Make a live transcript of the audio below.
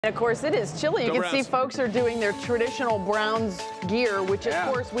Of course, it is chilly. You can see folks are doing their traditional Browns gear, which of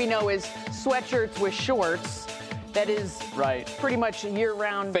course we know is sweatshirts with shorts. That is pretty much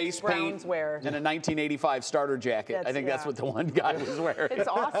year-round face Browns paint wear. And a 1985 starter jacket. I think that's what the one guy was wearing. It's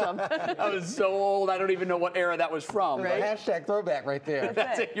awesome. I was so old, I don't even know what era that was from. Right? Hashtag throwback right there.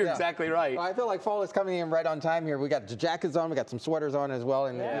 That's it. You're exactly right. Well, I feel like fall is coming in right on time here. We got the jackets on, we got some sweaters on as well,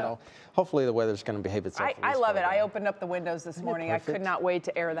 and you know, hopefully the weather's going to behave itself. I love it. I opened up the windows this morning. I could not wait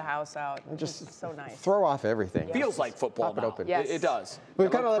to air the house out. Just so nice. Throw off everything. Feels like football. Pop it open. Yes. It does. We've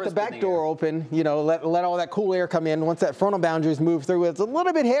kind of let the back door open, you know, let all that cool air come in. Once that frontal boundaries move through, it's a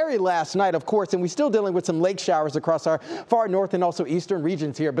little bit hairy last night, of course, and we're still dealing with some lake showers across our far north and also eastern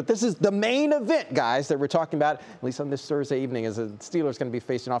regions here. But this is the main event, guys, that we're talking about, at least on this Thursday evening, as the Steelers going to be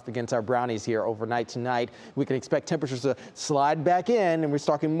facing off against our Brownies here overnight tonight. We can expect temperatures to slide back in, and we're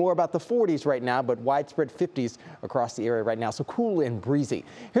talking more about the 40s right now, but widespread 50s across the area right now, so cool and breezy.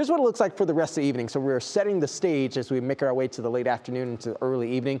 Here's what it looks like for the rest of the evening. So we're setting the stage as we make our way to the late afternoon into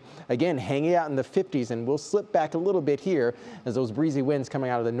early evening. Again, hanging out in the 50s, and we'll slip back a little bit here as those breezy winds coming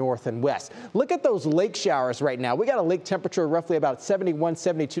out of the north and west. Look at those lake showers right now. We got a lake temperature of roughly about 71,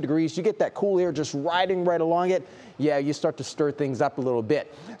 72 degrees. You get that cool air just riding right along it. Yeah, you start to stir things up a little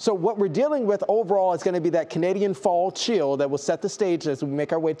bit. So what we're dealing with overall is going to be that Canadian fall chill that will set the stage as we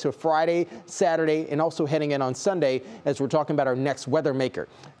make our way to Friday, Saturday, and also heading in on Sunday as we're talking about our next weather maker.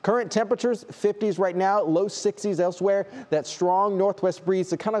 Current temperatures, 50s right now, low 60s elsewhere. That strong northwest breeze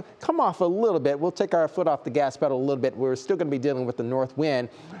to kind of come off a little bit. We'll take our foot off the gas pedal a little bit. We're still going to be dealing with the north wind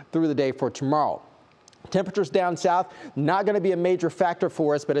through the day for tomorrow. Temperatures down south, not going to be a major factor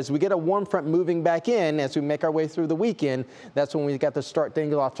for us, but as we get a warm front moving back in, as we make our way through the weekend, that's when we got to start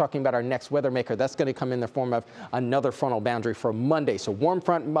things off talking about our next weather maker. That's going to come in the form of another frontal boundary for Monday. So warm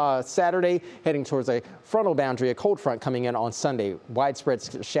front Saturday, heading towards a frontal boundary, a cold front coming in on Sunday. Widespread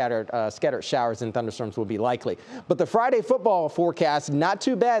scattered showers and thunderstorms will be likely. But the Friday football forecast, not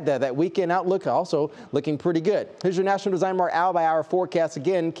too bad there. That weekend outlook also looking pretty good. Here's your National Design Mart hour-by-hour forecast.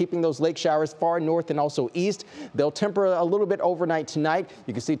 Again, keeping those lake showers far north and also east. They'll temper a little bit overnight tonight.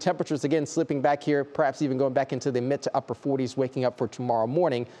 You can see temperatures again slipping back here, perhaps even going back into the mid to upper 40s, waking up for tomorrow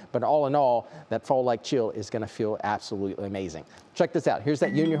morning. But all in all, that fall-like chill is going to feel absolutely amazing. Check this out. Here's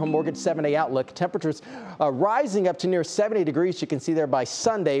that Union Home Mortgage 7-day outlook. Temperatures rising up to near 70 degrees. You can see there by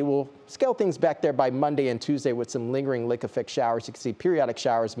Sunday. We'll scale things back there by Monday and Tuesday with some lingering lake effect showers. You can see periodic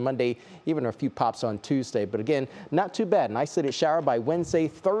showers Monday, even a few pops on Tuesday. But again, not too bad. An isolated shower by Wednesday,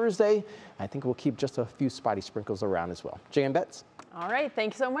 Thursday. I think we'll keep just a few spotty sprinkles around as well. JM Betts. All right.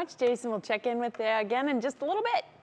 Thanks so much, Jason. We'll check in with you again in just a little bit.